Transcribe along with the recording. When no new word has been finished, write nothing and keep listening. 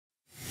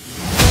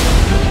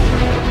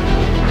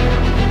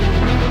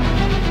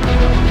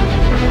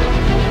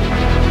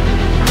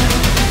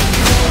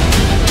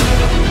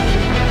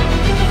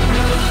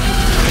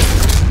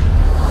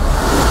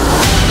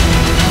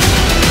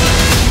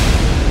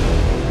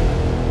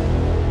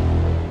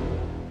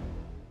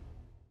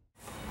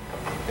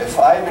if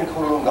I'm in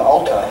Lunga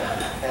Alta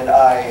and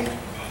I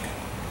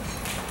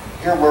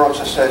hear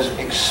Marozzo says,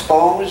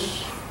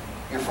 expose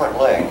your front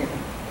leg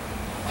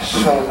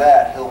so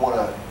that he'll want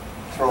to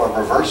throw a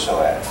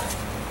reverso at it.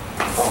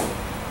 Boom.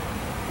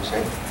 You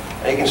see?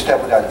 And he can step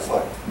with either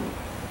foot.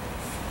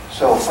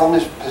 So from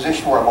this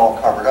position where I'm all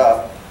covered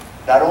up,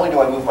 not only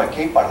do I move my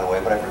cape out of the way,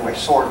 but I bring my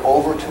sword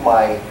over to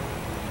my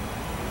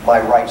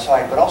right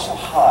side, but also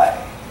high.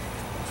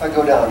 If I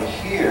go down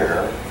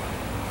here,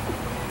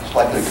 it's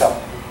likely to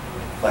cut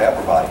my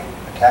upper body,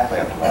 attack my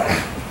upper body.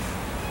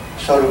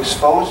 So to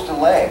expose the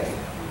leg,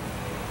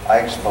 I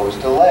expose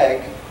the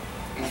leg,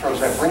 he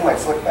throws, I bring my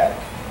foot back.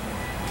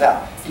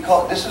 Now,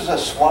 this is a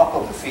swap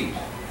of the feet.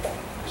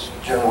 This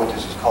is generally what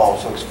this is called.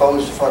 So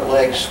expose the front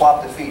leg,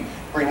 swap the feet,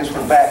 bring this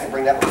one back and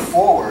bring that one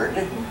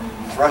forward,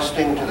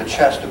 thrusting to the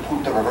chest to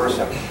punta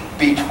reversa,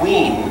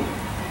 between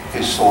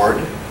his sword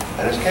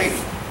and his cape.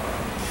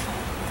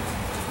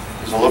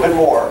 There's a little bit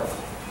more,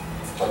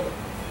 but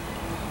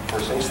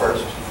first things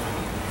first.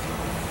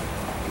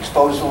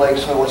 Expose the leg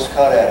so he wants to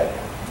cut at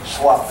it.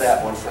 Swap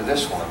that one for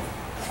this one,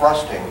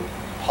 thrusting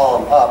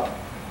palm up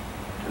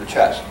to the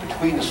chest,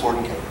 between the sword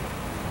and cape.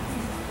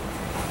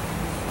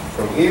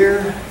 From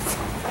here,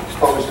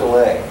 expose the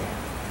leg.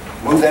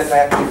 Move that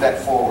back, move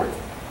that forward.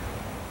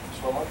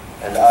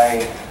 And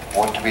I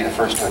want to be the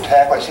first to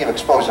attack. When I see him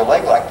expose the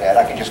leg like that,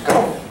 I can just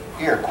go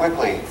here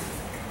quickly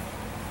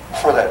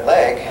for that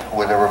leg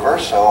with a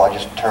reverso. I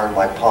just turn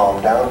my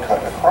palm down,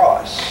 cut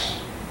across.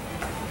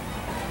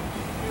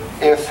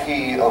 If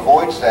he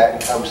avoids that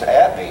and comes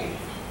at me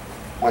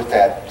with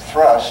that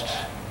thrust,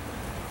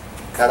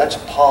 now that's a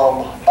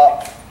palm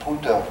up,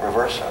 punta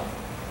reversa.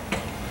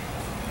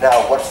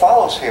 Now what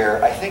follows here,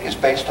 I think, is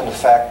based on the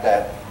fact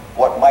that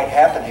what might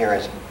happen here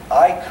is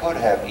I could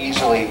have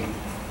easily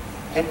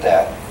hit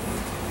that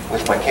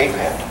with my cape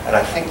hand. And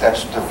I think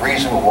that's the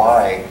reason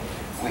why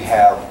we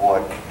have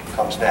what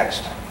comes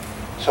next.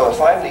 So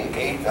if I'm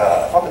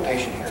the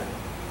patient here,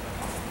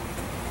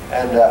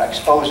 and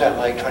expose that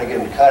leg, trying to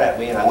get him to cut at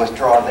me, and I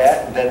withdraw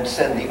that, and then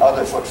send the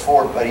other foot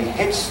forward, but he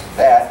hits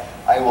that,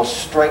 I will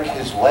strike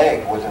his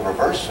leg with a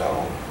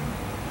reverso,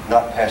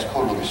 not past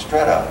columna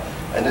stretta.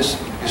 And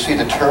this, you see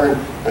the turn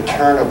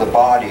of the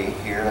body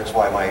here, that's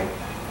why my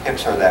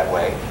hips are that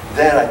way.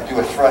 Then I do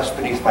a thrust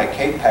beneath my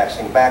cape,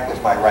 passing back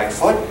with my right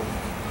foot,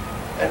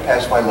 and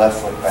pass my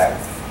left foot back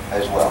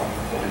as well,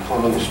 into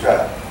columna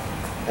stretta.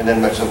 And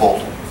then mezza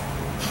volta,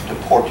 to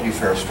porta di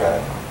ferro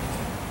stretta.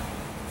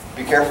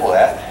 Be careful of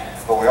that,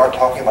 but we are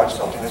talking about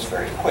something that's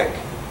very quick.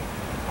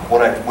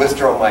 When I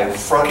withdraw my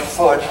front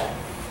foot,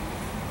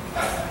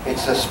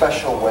 it's a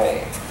special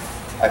way.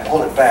 I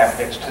pull it back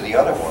next to the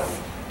other one,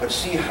 but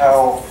see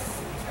how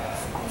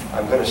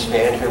I'm going to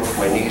stand here with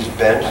my knees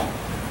bent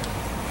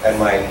and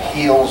my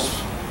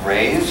heels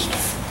raised?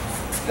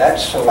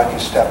 That's so I can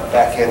step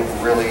back in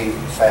really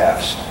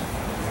fast.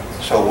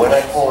 So when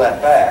I pull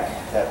that back,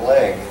 that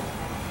leg,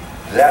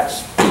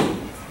 that's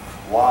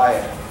why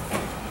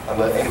I'm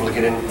able to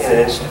get in an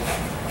instant.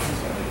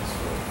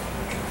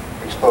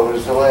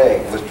 Expose the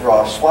leg,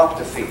 withdraw, swap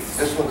the feet.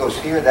 This one goes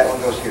here, that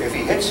one goes here. If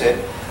he hits it,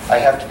 I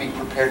have to be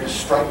prepared to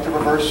strike the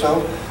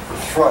reverso,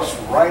 thrust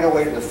right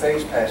away to the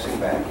face, passing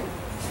back.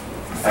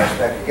 Pass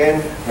back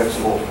again, mezza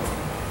volta.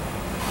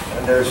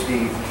 And there's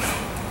the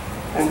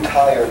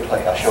entire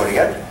play. I'll show it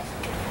again.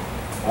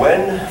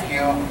 When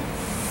you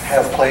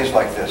have plays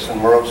like this, and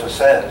Marozzo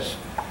says,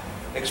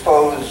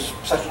 expose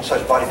such and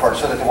such body part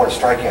so that they want to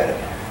strike at it.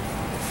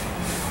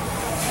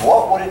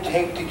 What would it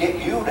take to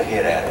get you to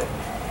hit at it?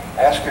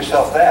 Ask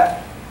yourself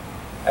that.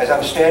 As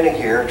I'm standing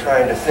here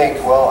trying to think,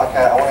 well,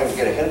 I want him to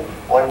get a hit,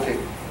 want him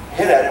to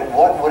hit at it,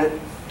 what would it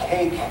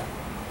take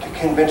to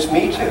convince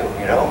me to,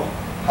 you know?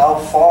 How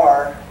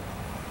far,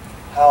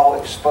 how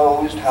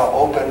exposed, how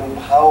open,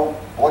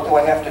 what do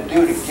I have to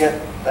do to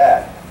get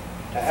that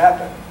to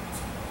happen?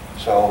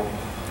 So,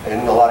 in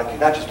a lot of,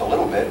 not just a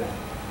little bit,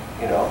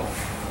 you know,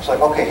 it's like,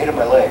 okay, hit at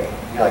my leg.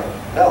 You're like,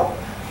 no,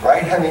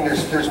 right? I mean,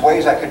 there's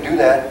ways I could do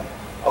that.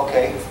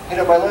 Okay, hit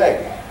at my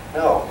leg.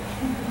 No.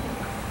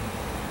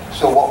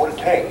 So what would it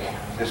take?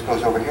 This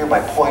goes over here, my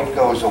point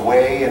goes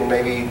away, and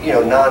maybe, you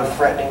know,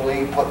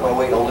 non-threateningly put my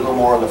weight a little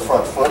more on the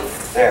front foot.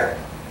 There.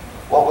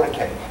 What would it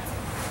take?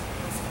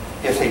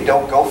 If they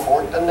don't go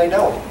for it, then they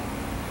don't.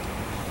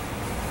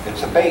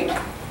 It's a bait.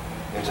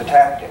 It's a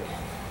tactic.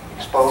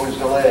 Expose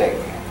the leg.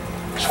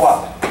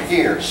 Swap.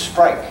 Here.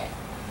 Strike.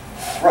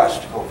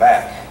 Thrust. Go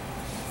back.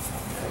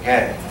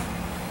 Again.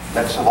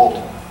 Mezza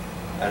volta.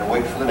 And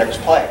wait for the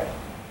next play.